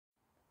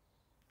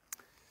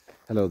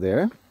Hello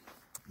there,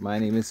 my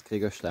name is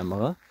Gregor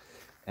Steinmacher,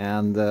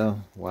 and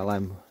while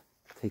I'm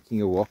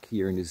taking a walk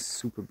here in this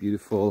super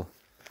beautiful,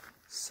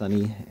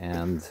 sunny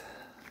and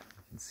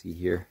you can see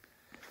here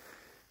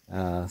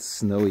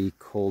snowy,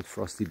 cold,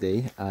 frosty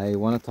day, I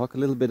want to talk a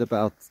little bit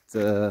about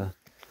the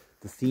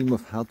theme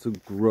of how to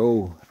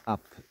grow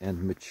up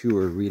and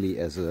mature really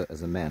as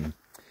a man.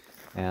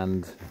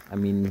 And I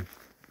mean,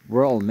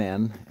 we're all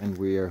men and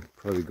we're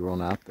probably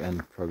grown up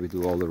and probably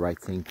do all the right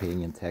thing,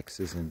 paying in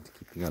taxes and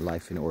keeping our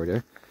life in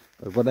order.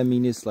 But what I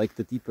mean is like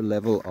the deeper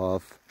level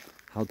of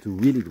how to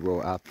really grow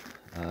up,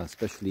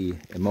 especially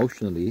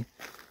emotionally,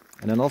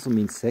 and then also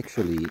means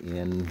sexually,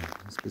 in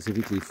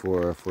specifically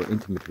for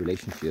intimate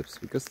relationships,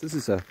 because this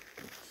is a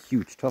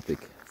huge topic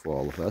for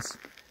all of us.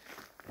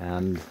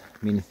 And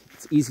I mean,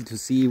 it's easy to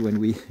see when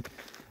we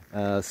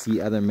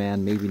see other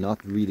men maybe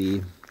not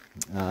really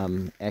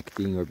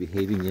acting or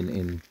behaving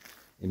in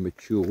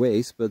mature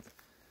ways, but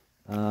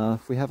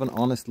if we have an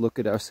honest look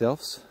at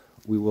ourselves,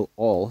 we will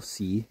all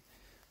see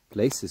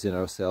places in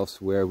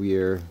ourselves where we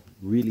are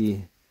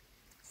really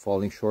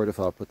falling short of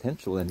our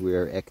potential and we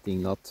are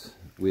acting not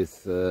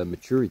with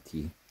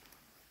maturity.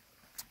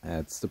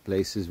 It's the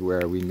places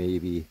where we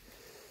maybe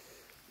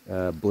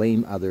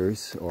blame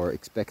others or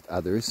expect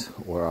others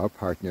or our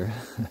partner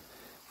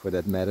for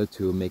that matter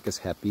to make us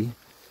happy.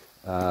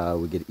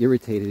 We get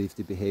irritated if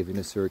they behave in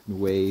a certain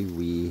way.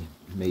 We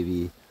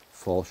maybe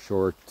fall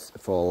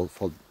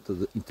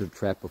into the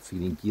trap of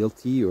feeling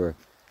guilty or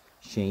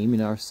shame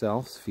in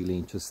ourselves,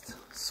 feeling just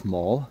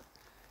small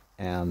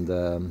and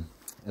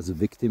as a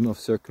victim of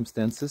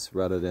circumstances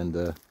rather than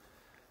the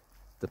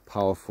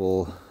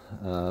powerful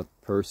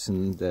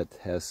person that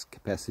has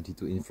capacity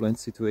to influence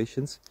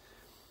situations.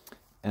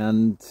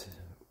 And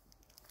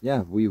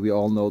yeah, we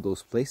all know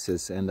those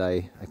places, and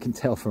I can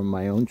tell from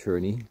my own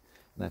journey,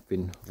 and I've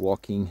been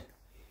walking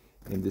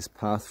in this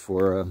path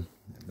for a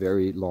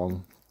very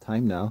long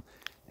time now,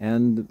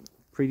 and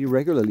pretty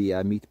regularly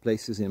I meet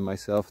places in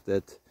myself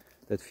that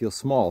feel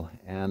small,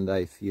 and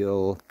I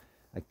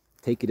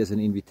take it as an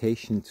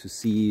invitation to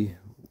see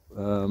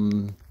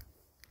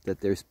that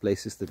there's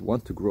places that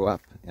want to grow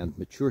up and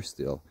mature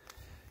still.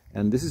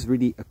 And this is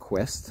really a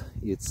quest.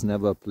 It's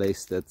never a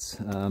place that's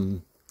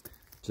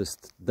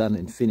just done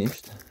and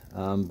finished,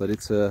 but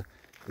it's a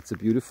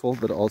beautiful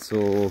but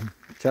also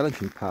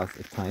challenging path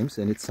at times,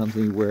 and it's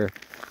something where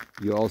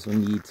you also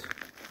need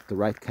the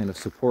right kind of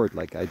support,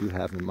 like I do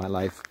have in my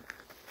life.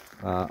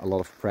 A lot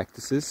of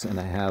practices, and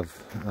I have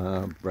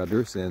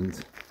brothers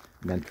and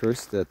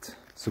mentors that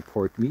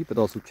support me but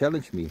also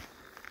challenge me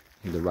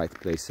in the right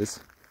places.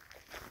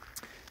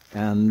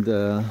 And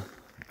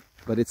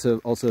but it's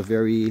also a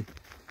very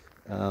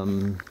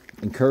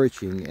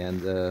encouraging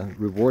and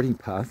rewarding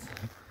path,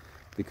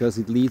 because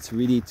it leads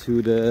really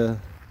to the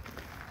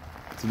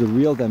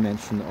real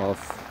dimension of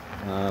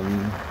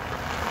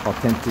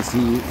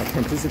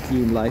authenticity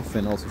in life,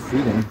 and also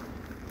freedom,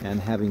 and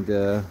having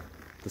the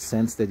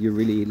sense that you're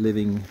really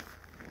living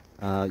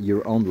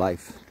your own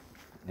life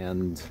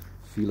and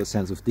feel a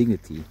sense of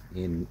dignity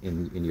in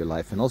your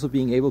life, and also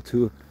being able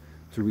to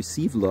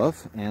receive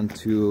love and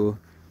to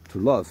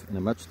love in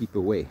a much deeper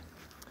way.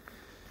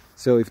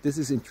 So if this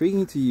is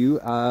intriguing to you,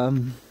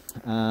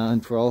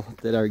 and for all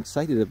that are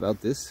excited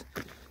about this,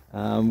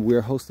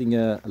 we're hosting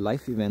a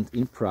live event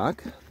in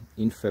Prague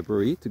in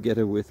February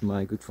together with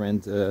my good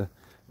friend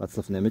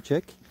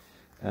Václav,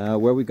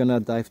 where we're gonna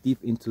dive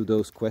deep into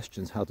those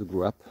questions, how to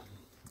grow up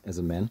as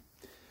a man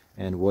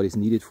and what is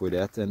needed for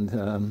that. And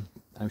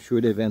I'm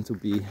sure the event will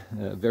be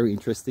very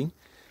interesting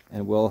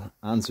and will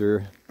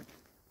answer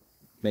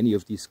many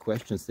of these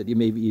questions that you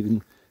maybe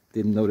even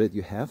didn't know that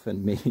you have,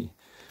 and maybe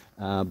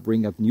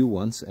bring up new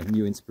ones and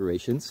new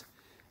inspirations.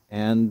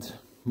 And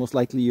most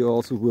likely you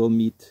also will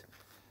meet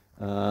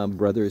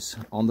brothers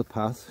on the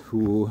path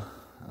who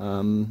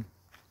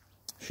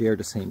share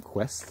the same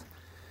quest.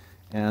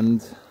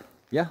 And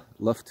yeah,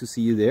 love to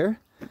see you there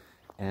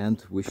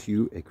and wish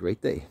you a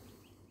great day.